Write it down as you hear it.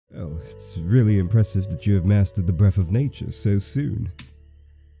Well, it's really impressive that you have mastered the breath of nature so soon.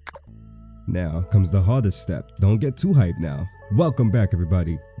 Now comes the hardest step. Don't get too hyped now. Welcome back,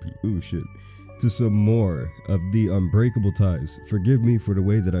 everybody. Ooh, shit. To some more of the Unbreakable Ties. Forgive me for the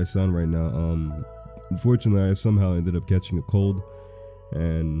way that I sound right now. Unfortunately, I somehow ended up catching a cold,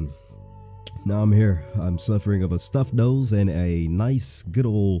 and now I'm here. I'm suffering of a stuffed nose and a nice, good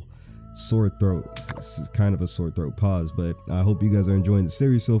old sore throat. This is kind of a sore throat pause, but I hope you guys are enjoying the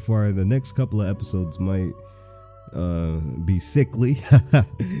series so far. The next couple of episodes might be sickly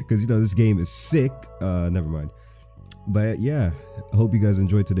because you know this game is sick. Never mind. But yeah, I hope you guys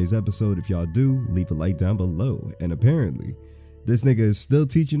enjoyed today's episode. If y'all do, leave a like down below. And apparently this nigga is still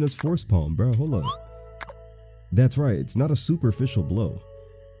teaching us force palm, bro. Hold up. That's right, it's not a superficial blow,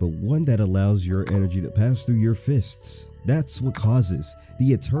 but one that allows your energy to pass through your fists. That's what causes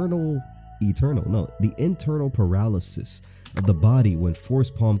the internal paralysis of the body when force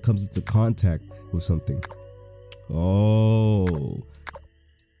palm comes into contact with something. Oh,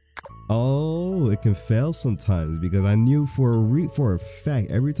 it can fail sometimes, because I knew for a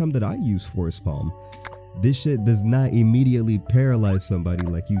fact every time that I use force palm, this shit does not immediately paralyze somebody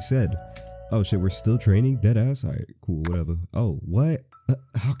like you said. Oh shit, we're still training? Deadass? Alright, cool, whatever. Oh, what?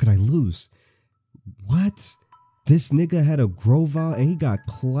 How could I lose? What? This nigga had a Grovyle and he got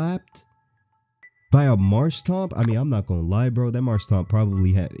clapped by a Marshtomp? I mean, I'm not gonna lie, bro. That Marshtomp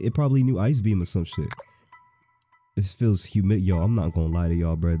probably knew Ice Beam or some shit. This feels humid. Yo, I'm not gonna lie to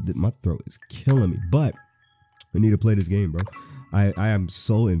y'all, bro. My throat is killing me. But we need to play this game, bro. I am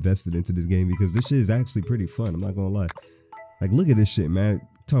so invested into this game because this shit is actually pretty fun. I'm not gonna lie. Like, look at this shit, man.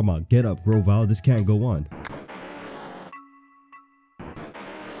 Talking about get up, Grovyle. This can't go on.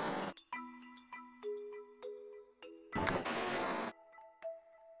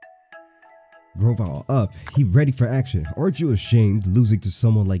 Grovyle up. He ready for action. Aren't you ashamed losing to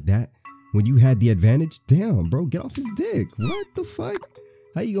someone like that when you had the advantage? Damn, bro. Get off his dick. What the fuck?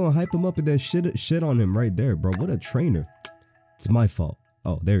 How you gonna hype him up and then shit on him right there, bro? What a trainer. It's my fault.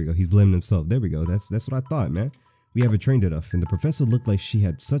 Oh, there we go. He's blaming himself. There we go. That's what I thought, man. We haven't trained enough, and the professor looked like she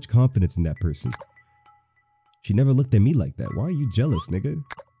had such confidence in that person. She never looked at me like that. Why are you jealous, nigga?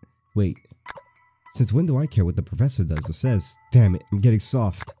 Wait. Since when do I care what the professor does or says? Damn it, I'm getting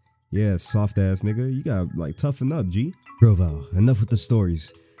soft. Yeah, soft ass nigga. You gotta, like, toughen up, G. Grovyle, enough with the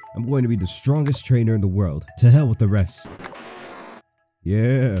stories. I'm going to be the strongest trainer in the world. To hell with the rest.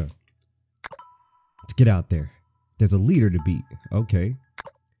 Yeah. Let's get out there. There's a leader to beat. Okay.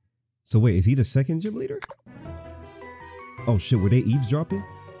 So wait, is he the second gym leader? Oh shit, were they eavesdropping?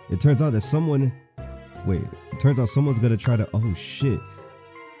 It turns out that someone's gonna try to, oh shit.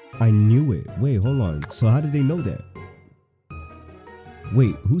 I knew it. Wait, hold on. So how did they know that?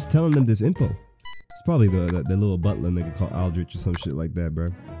 Wait, who's telling them this info? It's probably the little butler nigga called Aldrich or some shit like that, bro.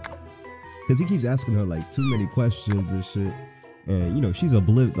 Cause he keeps asking her like too many questions and shit. And you know, she's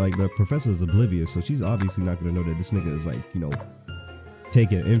like the professor's oblivious, so she's obviously not gonna know that this nigga is like, you know,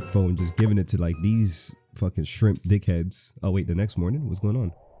 taking info and just giving it to like these fucking shrimp dickheads. Oh wait, the next morning? What's going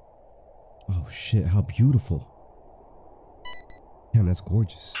on? Oh shit, how beautiful. Damn, that's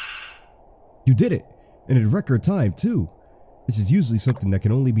gorgeous. You did it! And in record time too! This is usually something that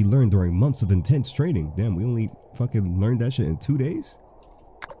can only be learned during months of intense training. Damn, we only fucking learned that shit in 2 days?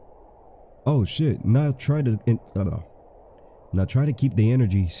 Oh shit, now try to keep the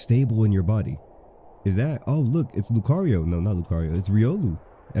energy stable in your body. Is that? Oh look, it's Lucario. No, not Lucario, it's Riolu.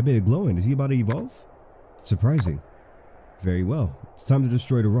 That bit glowing. Is he about to evolve? Surprising. Very well. It's time to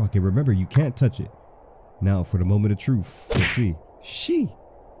destroy the rock, and remember, you can't touch it. Now for the moment of truth. Let's see.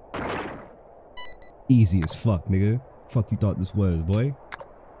 Easy as fuck, nigga. Fuck you thought this was, boy.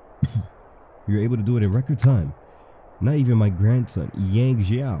 You were able to do it in record time. Not even my grandson, Yang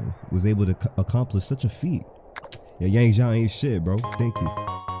Xiao, was able to accomplish such a feat. Yeah, Yang Xiao ain't shit, bro. Thank you.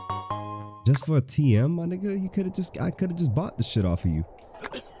 Just for a TM, my nigga? I could have just bought the shit off of you.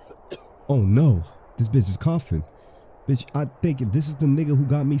 Oh no. This bitch is coughing. Bitch, I think this is the nigga who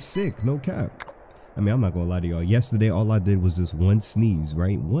got me sick. No cap. I mean, I'm not gonna lie to y'all. Yesterday, all I did was just one sneeze,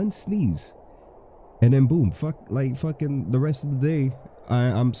 right? One sneeze. And then boom, fucking the rest of the day,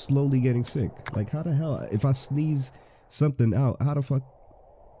 I'm slowly getting sick. Like, how the hell, if I sneeze something out, how the fuck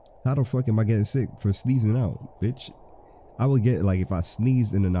am I getting sick for sneezing out, bitch? I would get, like, if I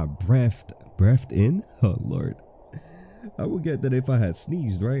sneezed and then I breathed in, oh lord. I would get that if I had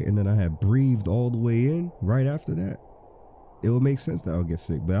sneezed, right? And then I had breathed all the way in right after that. It would make sense that I would get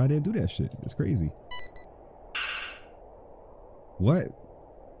sick, but I didn't do that shit. It's crazy. What?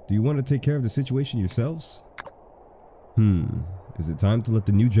 Do you want to take care of the situation yourselves? Is it time to let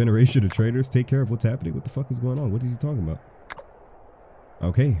the new generation of trainers take care of what's happening? What the fuck is going on? What is he talking about?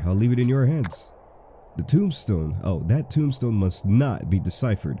 Okay, I'll leave it in your hands. The tombstone. Oh, that tombstone must not be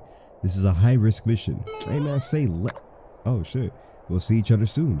deciphered. This is a high-risk mission. Hey man, say less. Oh shit. We'll see each other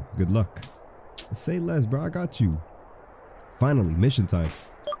soon. Good luck. Say less, bro. I got you. Finally, mission time.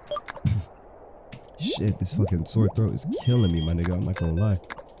 Shit, this fucking sore throat is killing me, my nigga. I'm not gonna lie.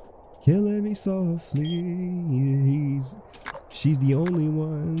 Killing me softly. She's the only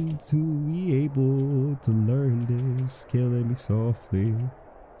one to be able to learn this. Killing me softly.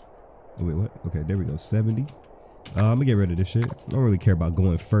 Oh, wait, what? Okay, there we go. 70. I'm gonna get rid of this shit. I don't really care about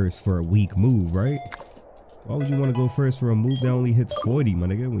going first for a weak move, right? Why would you want to go first for a move that only hits 40, my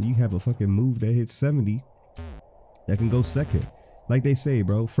nigga? When you have a fucking move that hits 70, that can go second. Like they say,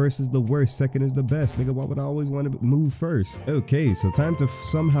 bro, first is the worst, second is the best. Nigga, why would I always want to move first? Okay, so time to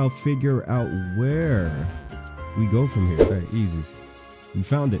somehow figure out where we go from here. All right, easy. We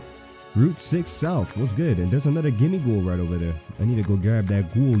found it. Route 6 south. What's good? And there's another gimme ghoul right over there. I need to go grab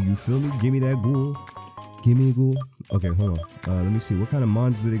that ghoul. You feel me? Give me that ghoul. Give me a ghoul. Okay, hold on. Let me see. What kind of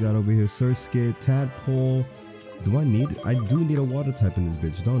mons do they got over here? Surskit, Tadpole. I do need a water type in this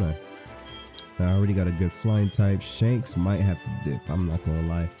bitch, don't I? I already got a good flying type. Shanks might have to dip. I'm not gonna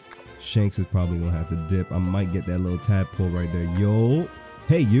lie. Shanks is probably gonna have to dip. I might get that little tadpole right there. Yo.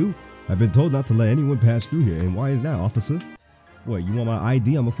 Hey, you. I've been told not to let anyone pass through here. And why is that, officer? What, you want my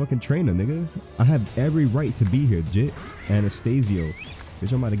ID? I'm a fucking trainer, nigga. I have every right to be here, jit. Anastasio.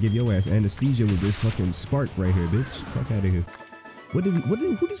 Bitch, I'm about to give your ass anesthesia with this fucking spark right here, bitch. Fuck out of here.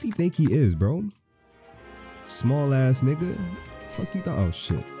 Who does he think he is, bro? Small ass nigga. Fuck you thought. Oh,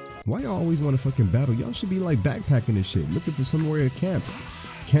 shit. Why y'all always want to fucking battle? Y'all should be like backpacking this shit. Looking for somewhere to camp.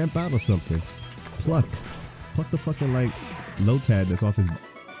 Camp out or something. Pluck the fucking like Lotad that's off his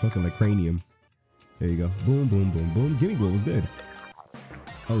fucking like cranium. There you go. Boom, boom, boom, boom. Gimme Ghoul was good.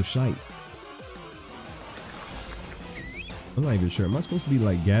 Oh, shite. I'm not even sure. Am I supposed to be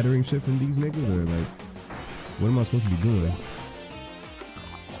like gathering shit from these niggas or like what am I supposed to be doing?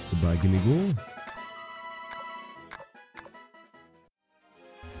 Goodbye, Gimme Ghoul.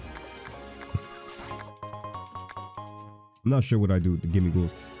 I'm not sure what I do with the Gimme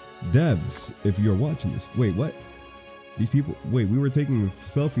Ghouls. Devs, if you're watching this. Wait, what? These people. Wait, we were taking a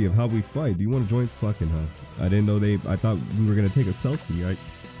selfie of how we fight. Do you want to join? Fucking huh? I didn't know I thought we were going to take a selfie. I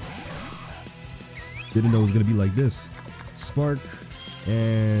didn't know it was going to be like this. Spark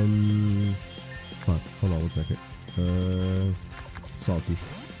and. Fuck. Hold on 1 second. Salty.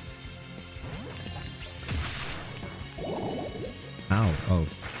 Ow. Oh.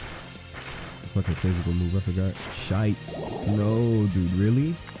 Fucking physical move, I forgot. Shite. No, dude,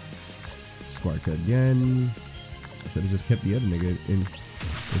 really? Spark again. Should have just kept the other nigga in,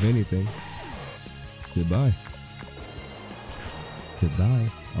 if anything. Goodbye.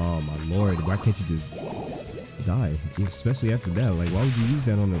 Goodbye. Oh my lord, why can't you just die? Especially after that, like why would you use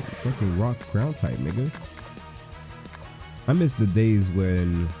that on a fucking rock ground type, nigga? I miss the days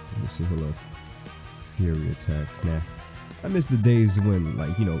when, let me see, hold up. Fury attack, nah. I miss the days when,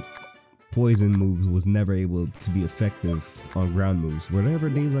 like, you know, poison moves was never able to be effective on ground moves. Whatever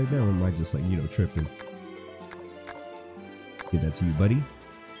days like that, or am I just like, you know, tripping? Give that to you, buddy.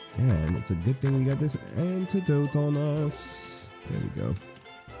 And it's a good thing we got this antidote on us. There we go.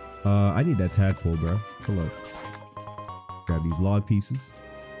 I need that tadpole, bro. Hold up. Grab these log pieces.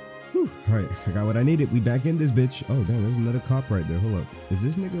 Whew. Alright, I got what I needed. We back in this bitch. Oh, damn, there's another cop right there. Hold up. Is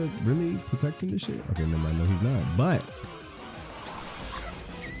this nigga really protecting this shit? Okay, never mind. No, he's not. But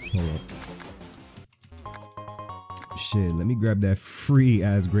hold up. Shit, let me grab that free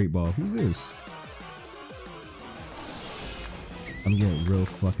ass great ball. Who's this? I'm getting real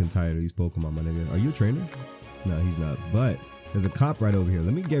fucking tired of these Pokemon, my nigga. Are you a trainer? No, he's not. But there's a cop right over here.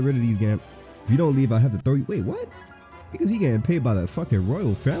 Let me get rid of these Gamp. If you don't leave, I have to throw you. Wait, what? Because he getting paid by the fucking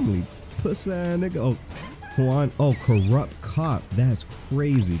royal family. Pussy ass nigga. Oh, Juan. Oh, corrupt cop. That's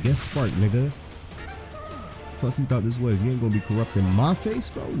crazy. Get sparked, nigga. Fuck you thought this was? You ain't gonna be corrupting my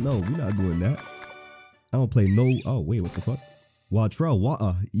face, bro? No, we not doing that. I don't play no. Oh wait, what the fuck? Watrell,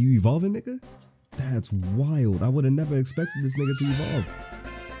 you evolving, nigga? That's wild. I would have never expected this nigga to evolve.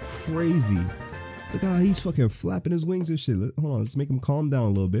 Crazy. Look how he's fucking flapping his wings and shit. Hold on, let's make him calm down a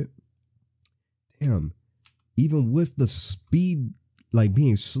little bit. Damn. Even with the speed like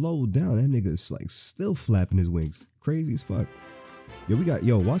being slowed down, that nigga's like still flapping his wings. Crazy as fuck.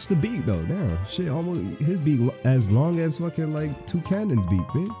 Yo, watch the beak though. Damn, shit, almost his beak as long as fucking like 2 cannons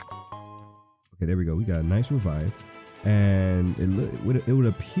beak, man. Okay, there we go. We got a nice revive, and it would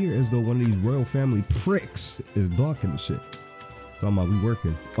appear as though one of these royal family pricks is blocking the shit. Talking about we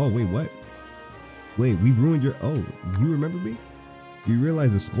working. Oh wait, what? Wait, we ruined your. Oh, you remember me? Do you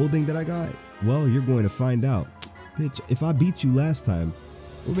realize the scolding that I got? Well, you're going to find out, bitch. If I beat you last time,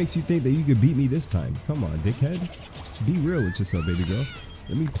 What makes you think that you could beat me this time? Come on, dickhead. Be real with yourself, baby girl.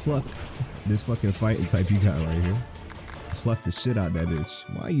 Let me pluck this fucking fighting type you got right here. Pluck the shit out of that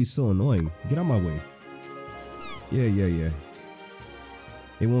bitch. Why are you so annoying? Get out my way. Yeah.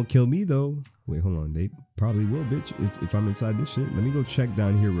 They won't kill me though. Wait, hold on. They probably will, bitch. It's if I'm inside this shit. Let me go check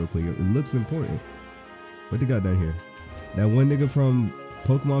down here real quick. It looks important. What they got down here? That one nigga from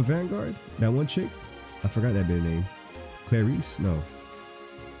Pokemon Vanguard? That one chick? I forgot that bitch name. Clarice? No.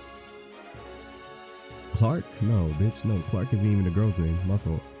 Clark? No, bitch. No, Clark isn't even a girl's name. My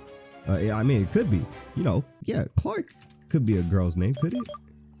fault. I mean, it could be. You know, yeah, Clark could be a girl's name, could it?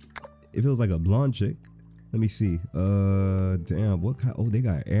 If it was like a blonde chick. Let me see. Damn, what kind? Oh, they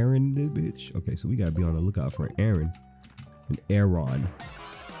got Aaron, this bitch. Okay, so we gotta be on the lookout for Aaron and Aaron.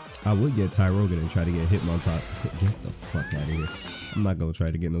 I would get Tyrogan and try to get Hitmontop. Get the fuck out of here. I'm not gonna try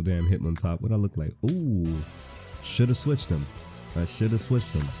to get no damn Hitmontop. What I look like? Ooh, should have switched him. I should have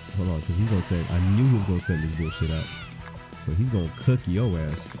switched him. Hold on, because he's gonna send. I knew he was gonna send this bullshit out. So he's gonna cook your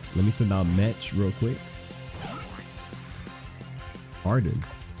ass. Let me send out Match real quick. Arden.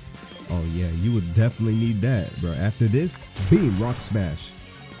 Oh yeah, you would definitely need that, bro. After this, beam, rock smash.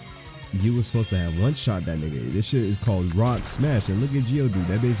 You were supposed to have one shot that nigga. This shit is called rock smash. And look at Geodude.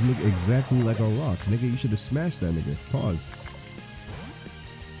 That bitch look exactly like a rock. Nigga, you should have smashed that nigga. Pause.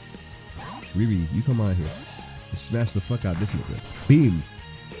 Riri, you come on here. And smash the fuck out this nigga. Beam.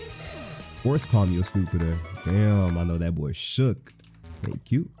 Force palm your stupider. Damn, I know that boy shook. Ain't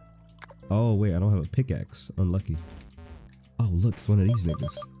cute. Oh wait, I don't have a pickaxe. Unlucky. Oh look, it's one of these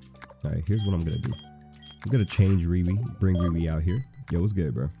niggas. Alright, here's what I'm gonna do. I'm gonna change Riri. Bring Riri out here. Yo, what's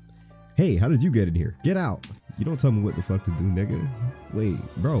good, bro? Hey, how did you get in here? Get out. You don't tell me what the fuck to do, nigga. Wait,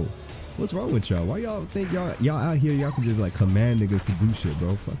 bro. What's wrong with y'all? Why y'all think y'all out here, y'all can just like command niggas to do shit,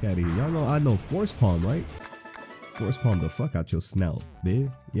 bro? Fuck out of here. Y'all know I know force palm, right? Force palm the fuck out your snout,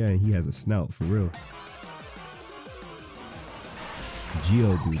 bitch. Yeah, and he has a snout, for real.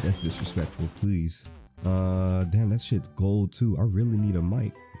 Geodude, that's disrespectful, please. Damn, that shit's gold too. I really need a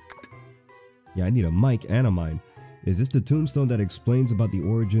mic. Yeah, I need a mic and a mine. Is this the tombstone that explains about the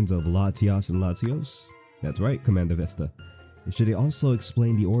origins of Latios and Latias? That's right, Commander Vesta. It should also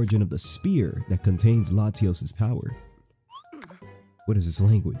explain the origin of the spear that contains Latios' power. What is this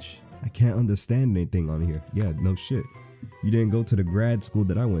language? I can't understand anything on here. Yeah, no shit. You didn't go to the grad school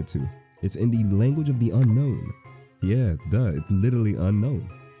that I went to. It's in the language of the unknown. Yeah, duh, it's literally unknown.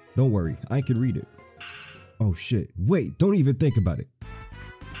 Don't worry, I can read it. Oh shit, wait, don't even think about it.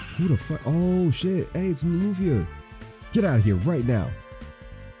 Who the fuck? Oh shit, hey, it's Luvia. Get out of here right now.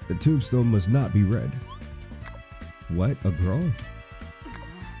 The tombstone must not be read. What, a girl?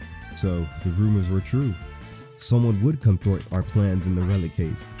 So, the rumors were true. Someone would come thwart our plans in the relic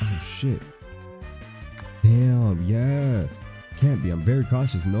cave. Oh shit. Damn, yeah. Can't be, I'm very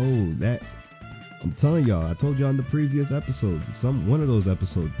cautious. No, that... I'm telling y'all, I told y'all in the previous episode, one of those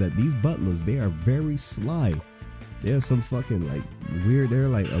episodes, that these butlers, they are very sly. They're some fucking like weird, they're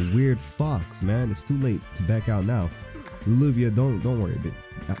like a weird fox, man. It's too late to back out now. Olivia, don't worry, bitch.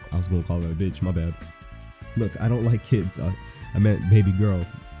 I was gonna call her a bitch, my bad. Look, I don't like kids. I meant baby girl.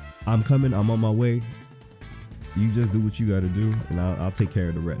 I'm coming, I'm on my way. You just do what you gotta do, and I'll take care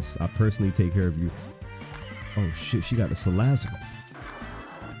of the rest. I personally take care of you. Oh shit, she got a Salazzle.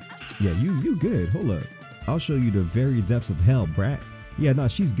 Yeah, you good. Hold up. I'll show you the very depths of hell, brat. Yeah, nah,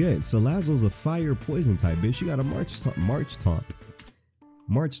 she's good. Salazzle's a fire poison type, bitch. She got a March Tomp.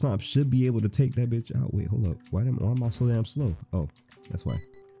 March Tomp should be able to take that bitch out. Wait, hold up. Why am I so damn slow? Oh, that's why.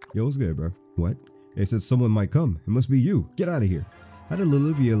 Yo, what's good, bro? What? It said someone might come. It must be you. Get out of here. How did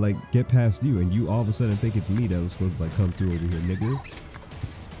Olivia like get past you and you all of a sudden think it's me that was supposed to like come through over here, nigga?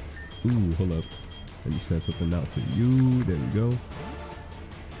 Ooh, hold up. Let me send something out for you. There we go.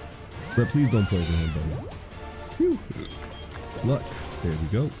 Bro, please don't poison him, bro. Phew. Luck. There we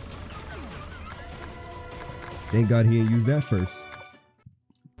go. Thank God he didn't use that first.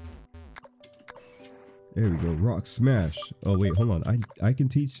 There we go. Rock smash. Oh wait, hold on. I can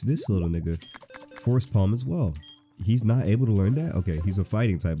teach this little nigga force palm as well. He's not able to learn that? Okay, he's a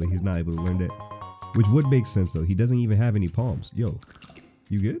fighting type, but he's not able to learn that. Which would make sense though. He doesn't even have any palms. Yo,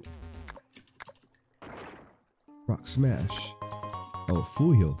 you good? Rock smash. Oh,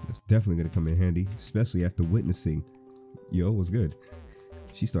 full heal. That's definitely gonna come in handy, especially after witnessing. Yo, what's good?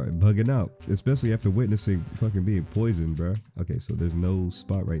 She started bugging out, especially after witnessing fucking being poisoned, bro. Okay, so there's no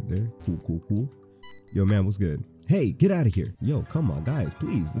spot right there. Cool. Yo, man, what's good? Hey, get out of here. Yo, come on, guys,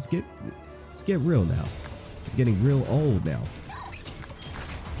 please. Let's get real now. It's getting real old now.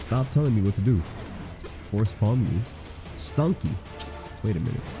 Stop telling me what to do. Force palm you. Stunky. Wait a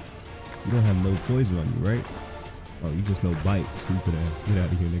minute. You don't have no poison on you, right? Oh, you just know bite, stupid ass. Get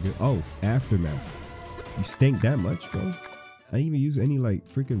out of here, nigga. Oh, aftermath. You stink that much, bro? I didn't even use any like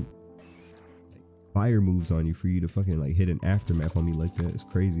freaking fire moves on you for you to fucking like hit an aftermath on me like that. It's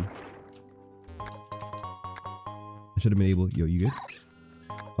crazy. I should have been able. Yo, you good?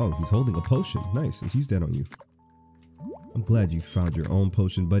 Oh, he's holding a potion. Nice. Let's use that on you. I'm glad you found your own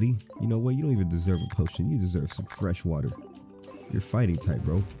potion, buddy. You know what? You don't even deserve a potion. You deserve some fresh water. You're fighting type,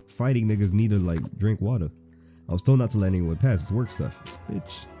 bro. Fighting niggas need to like drink water. I was told not to let anyone pass. It's work stuff,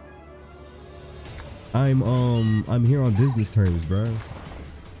 bitch. I'm here on business terms, bro.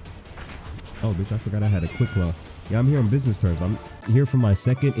 Oh, bitch, I forgot I had a quick claw. Yeah, I'm here on business terms. I'm here for my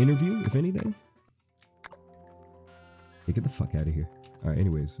second interview, if anything. Hey, get the fuck out of here. All right,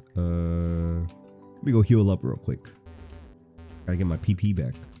 anyways, let me go heal up real quick. Gotta get my PP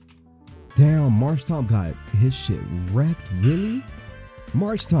back. Damn, Marsh Tom got his shit wrecked. Really?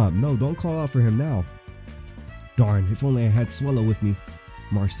 Marsh Tom, no, don't call out for him now. Darn, if only I had Swallow with me.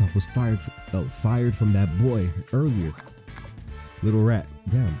 Marsh Tom was fired from that boy earlier. Little rat.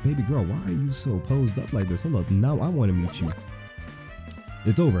 Damn, baby girl, why are you so posed up like this? Hold up, now I want to meet you.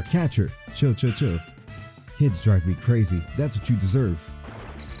 It's over, catch her. Chill, chill, chill. Kids drive me crazy. That's what you deserve.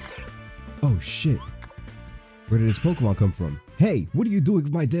 Oh shit. Where did this Pokemon come from? Hey, what are you doing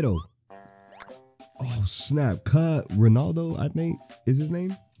with my Ditto? Oh snap, Ronaldo, I think is his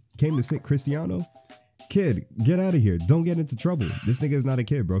name. Came to sit Cristiano. Kid, get out of here. Don't get into trouble. This nigga is not a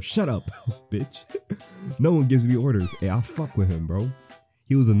kid, bro. Shut up, bitch. No one gives me orders. Hey, I fuck with him, bro.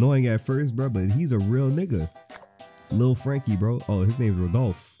 He was annoying at first, bro, but he's a real nigga. Lil Frankie, bro. Oh, his name's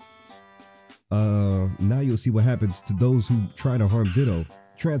Rodolphe. Now you'll see what happens to those who try to harm Ditto.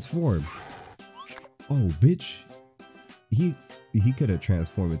 Transform. Oh, bitch. He could have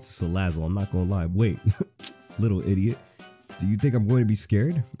transformed into Salazzle. I'm not gonna lie. Wait, little idiot. Do you think I'm going to be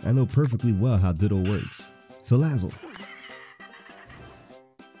scared? I know perfectly well how Ditto works. Salazzle.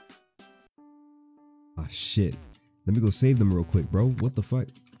 Ah, shit. Let me go save them real quick, bro. What the fuck?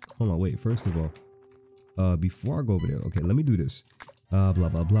 Hold on, wait. First of all, before I go over there, okay, let me do this. Blah,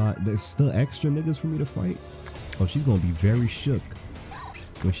 blah, blah. There's still extra niggas for me to fight. Oh, she's gonna be very shook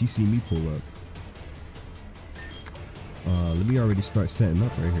when she see me pull up. Let me already start setting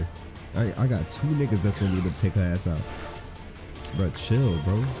up right here. I got two niggas that's gonna be able to take her ass out. Bro, chill,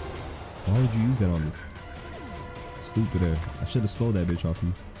 bro. Why would you use that on me? Stupid air. I should have stole that bitch off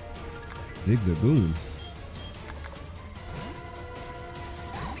you. Zig's a goon.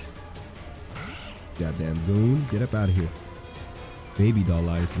 Goddamn goon. Get up out of here. Baby doll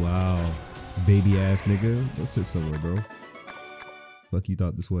eyes. Wow. Baby ass nigga. Go sit somewhere, bro. Fuck you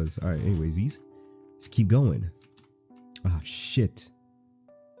thought this was. Alright, anyways, let's keep going. Ah, shit.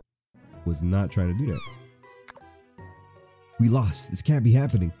 Was not trying to do that. We lost. This can't be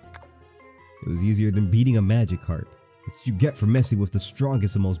happening. It was easier than beating a Magikarp. That's what you get for messing with the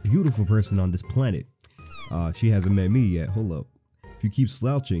strongest and most beautiful person on this planet. She hasn't met me yet. Hold up. If you keep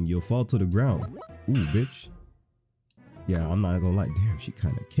slouching, you'll fall to the ground. Ooh, bitch. Yeah, I'm not gonna lie. Damn, she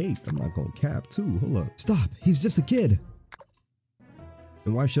kind of caked. I'm not gonna cap too. Hold up. Stop. He's just a kid.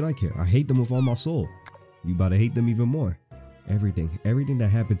 And why should I care? I hate them with all my soul. You about to hate them even more. Everything that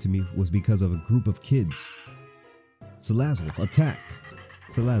happened to me was because of a group of kids. Salazzle, attack.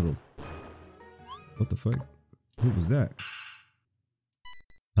 Salazzle. What the fuck? Who was that?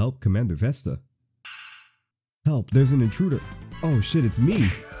 Help, Commander Vesta. Help, there's an intruder. Oh shit, it's me.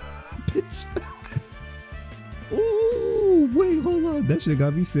 Bitch. Ooh, wait, hold on. That shit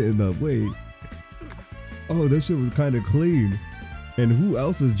got me sitting up. Wait. Oh, that shit was kind of clean. And who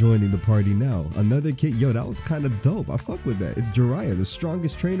else is joining the party now? Another kid. Yo, that was kind of dope. I fuck with that. It's Jiraiya, the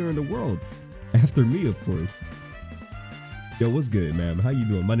strongest trainer in the world. After me, of course. Yo, what's good, man? How you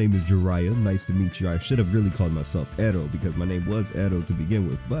doing? My name is Jiraiya. Nice to meet you. I should have really called myself Edo because my name was Edo to begin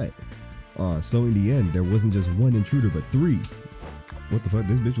with. But, so in the end, there wasn't just one intruder, but three. What the fuck?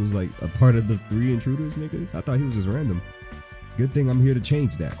 This bitch was like a part of the three intruders, nigga? I thought he was just random. Good thing I'm here to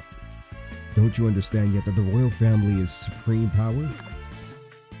change that. Don't you understand yet that the royal family is supreme power?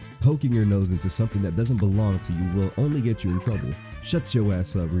 Poking your nose into something that doesn't belong to you will only get you in trouble. Shut your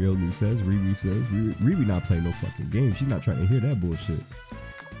ass up, Riolu says. Riri says. Riri not playing no fucking game. She's not trying to hear that bullshit.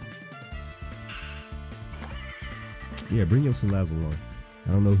 Yeah, bring your Salazzle along.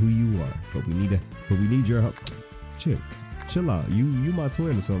 I don't know who you are, but we need your help. Chill out. You my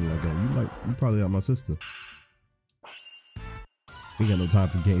twin or something like that. You probably not my sister. We got no time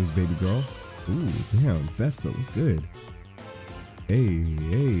for games, baby girl. Ooh, damn, Vesta, what's good?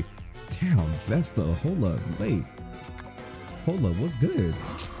 Hey, damn, Vesta, hold up, wait. Hold up, what's good?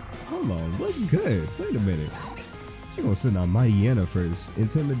 Hold on, what's good? Wait a minute. She gonna send out Mighty Anna first.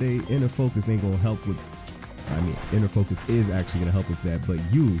 Intimidate, inner focus ain't gonna help with I mean, inner focus is actually gonna help with that, but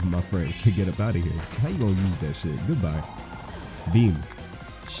you, my friend, can get up out of here. How you gonna use that shit? Goodbye. Beam.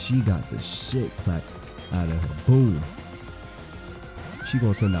 She got the shit clapped out of her. Boom. She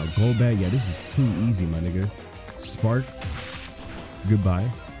gonna send out Golbat. Yeah, this is too easy, my nigga. Spark. Goodbye.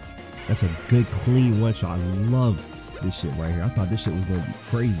 That's a good, clean one shot. I love this shit right here. I thought this shit was gonna be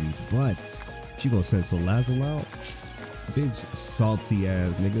crazy, but she gonna send Salazzle out. Bitch, salty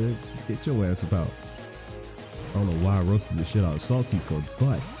ass nigga. Get your ass about. I don't know why I roasted the shit out of Salty for,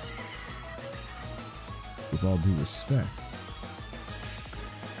 but with all due respect.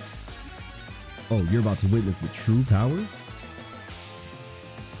 Oh, you're about to witness the true power?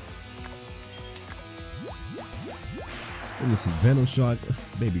 Let me see, Venoshock.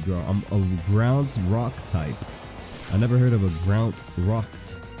 Baby girl, I'm a ground rock type. I never heard of a ground rock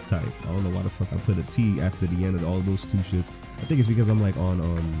type. I don't know why the fuck I put a T after the end of all those two shits. I think it's because I'm like on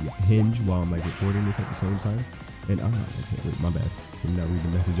Hinge while I'm like recording this at the same time. And okay, wait, my bad. Let me not read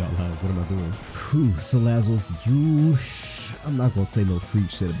the message out loud. What am I doing? Whew, Salazzle, I'm not gonna say no freak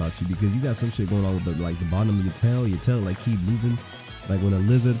shit about you because you got some shit going on with the bottom of your tail like keep moving. Like when a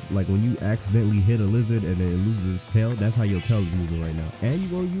lizard, like when you accidentally hit a lizard and then it loses its tail, that's how your tail is moving right now. And you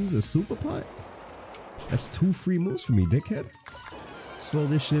gonna use a super pot? That's 2 free moves for me, dickhead. Slow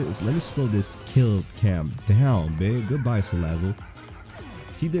this shit. Let me slow this kill cam down, big. Goodbye, Salazzle.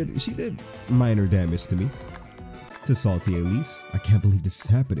 She did minor damage to me. To Salty at least. I can't believe this is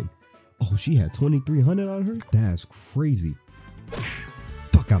happening. Oh, she had 2,300 on her? That's crazy.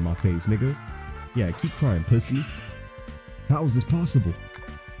 Fuck out my face, nigga. Yeah, keep crying, pussy. How is this possible?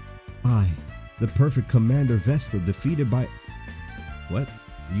 I, the perfect Commander Vesta, defeated by... What?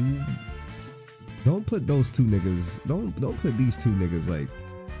 You... Don't put those two niggas... Don't put these two niggas, like,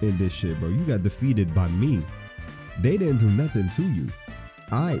 in this shit, bro. You got defeated by me. They didn't do nothing to you.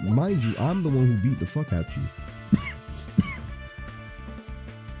 Mind you, I'm the one who beat the fuck out you.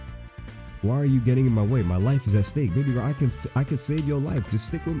 Why are you getting in my way? My life is at stake. Baby girl, I can save your life. Just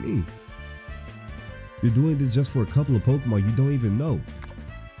stick with me. You're doing this just for a couple of Pokemon you don't even know.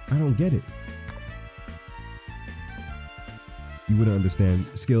 I don't get it. You wouldn't understand.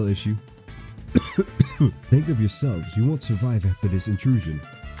 Skill issue. Think of yourselves. You won't survive after this intrusion.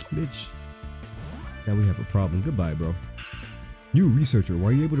 Bitch. Now we have a problem. Goodbye, bro. You researcher,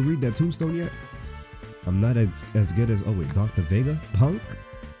 were you able to read that tombstone yet? I'm not as good as... Oh wait, Dr. Vega? Punk?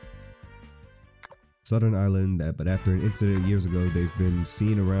 Southern Island, but after an incident years ago, they've been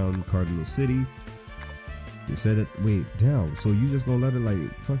seen around Cardinal City. They said that, wait, damn, so you just gonna let her like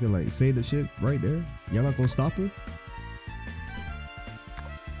fucking like say the shit right there? Y'all not gonna stop her?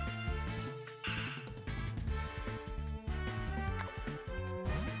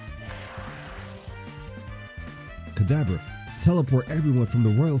 Kadabra, teleport everyone from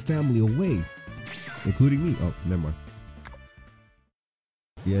the royal family away, including me. Oh, never mind.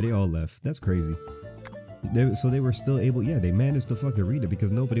 Yeah, they all left. That's crazy. So they were still able, yeah, they managed to fucking read it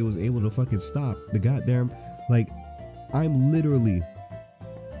because nobody was able to fucking stop the goddamn, like, I'm literally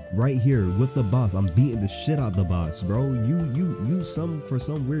right here with the boss. I'm beating the shit out the boss, bro. You for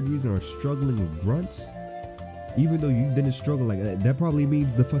some weird reason are struggling with grunts, even though you didn't struggle like that. That probably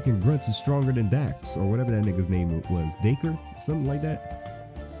means the fucking grunts is stronger than Dax or whatever that nigga's name was, Daker, something like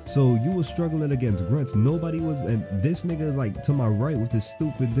that. So you were struggling against grunts. Nobody was, and this nigga is like to my right with this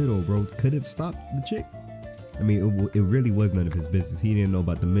stupid ditto, bro. Could it stop the chick? I mean, it really was none of his business. He didn't know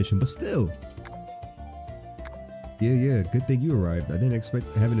about the mission, but still. Yeah, good thing you arrived. I didn't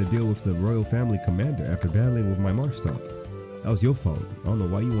expect having to deal with the royal family commander after battling with my Marshtomp. That was your fault. I don't know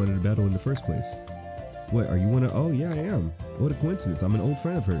why you wanted to battle in the first place. What, are you one of... Oh, yeah, I am. What a coincidence. I'm an old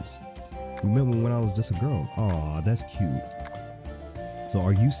friend of hers. We met when I was just a girl. Aw, that's cute. So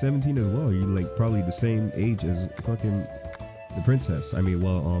are you 17 as well? Are you like probably the same age as fucking the princess? I mean,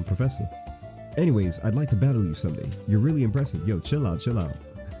 well, Professor. Anyways, I'd like to battle you someday. You're really impressive. Yo, chill out, chill out.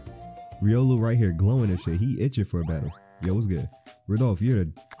 Riolu right here glowing and shit. He itching for a battle. Yo, what's good? Rodolph, you're a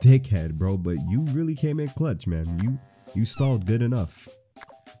dickhead, bro, but you really came in clutch, man. You stalled good enough.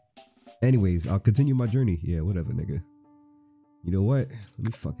 Anyways, I'll continue my journey. Yeah, whatever, nigga. You know what? Let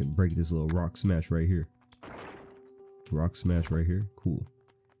me fucking break this little rock smash right here. Rock smash right here. Cool.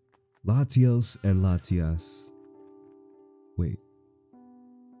 Latios and Latias. Wait.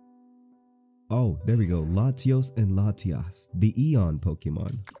 Oh, there we go. Latios and Latias. The Eon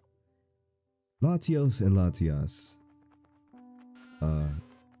Pokemon. Latios and Latias.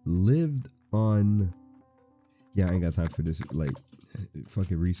 Lived on... Yeah, I ain't got time for this, like,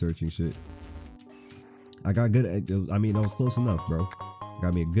 fucking researching shit. I got good at... I mean, I was close enough, bro.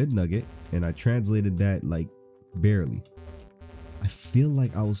 Got me a good nugget, and I translated that, like, barely. I feel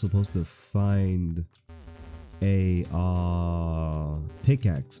like I was supposed to find a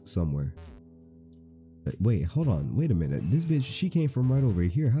pickaxe somewhere. Wait, hold on. Wait a minute. This bitch, she came from right over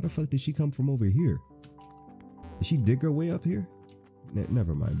here. How the fuck did she come from over here? Did she dig her way up here?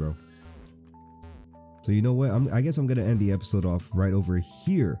 Never mind, bro. So you know what? I guess I'm gonna end the episode off right over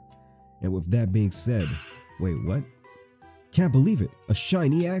here. And with that being said, wait, what? Can't believe it. A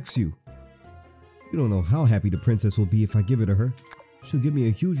shiny Axew. You don't know how happy the princess will be if I give it to her. She'll give me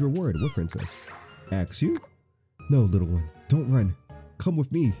a huge reward. What princess? Axew? No, little one. Don't run. Come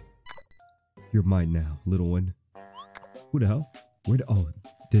with me. You're mine now, little one. Who the hell? Oh,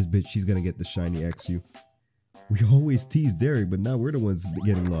 this bitch, she's gonna get the shiny Axew. We always tease Derek, but now we're the ones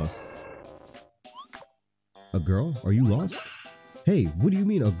getting lost. A girl? Are you lost? Hey, what do you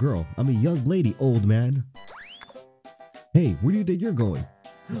mean a girl? I'm a young lady, old man. Hey, where do you think you're going?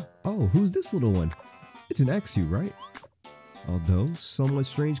 Oh, who's this little one? It's an Axew, right? Although somewhat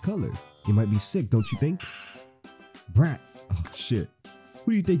strange color. You might be sick, don't you think? Brat. Oh shit.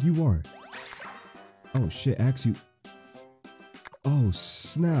 Who do you think you are? Oh shit, Axew. Oh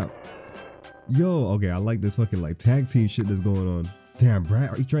snap. Yo, okay, I like this fucking like tag team shit that's going on. Damn,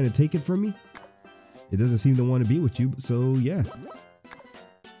 Brat, are you trying to take it from me? It doesn't seem to want to be with you, so yeah.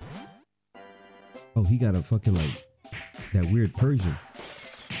 Oh, he got a fucking like that weird Persian.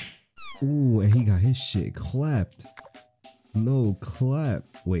 Ooh, and he got his shit clapped. No clap.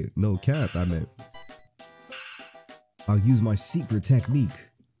 Wait, no cap, I meant. I'll use my secret technique.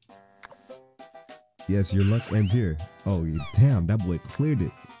 Yes, your luck ends here. Oh, damn, that boy cleared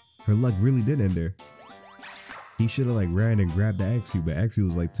it. Her luck really did end there. He should have like ran and grabbed the Axew, but Axew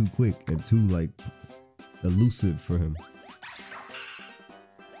was like too quick and too like elusive for him.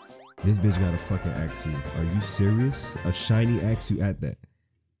 This bitch got a fucking Axew. Are you serious? A shiny Axew at that.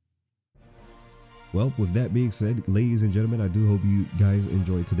 Well, with that being said, ladies and gentlemen, I do hope you guys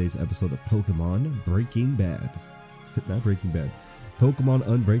enjoyed today's episode of Pokemon Breaking Bad. Not Breaking Bad. Pokemon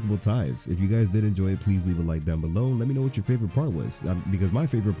Unbreakable Ties. If you guys did enjoy it, please leave a like down below and let me know what your favorite part was. Because my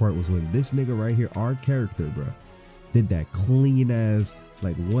favorite part was when this nigga right here, our character, bro, did that clean ass,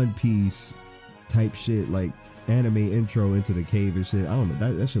 like One Piece type shit, like anime intro into the cave and shit. I don't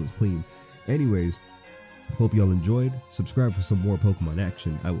know, that shit was clean. Anyways, hope y'all enjoyed. Subscribe for some more Pokemon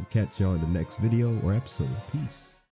action. I will catch y'all in the next video or episode. Peace.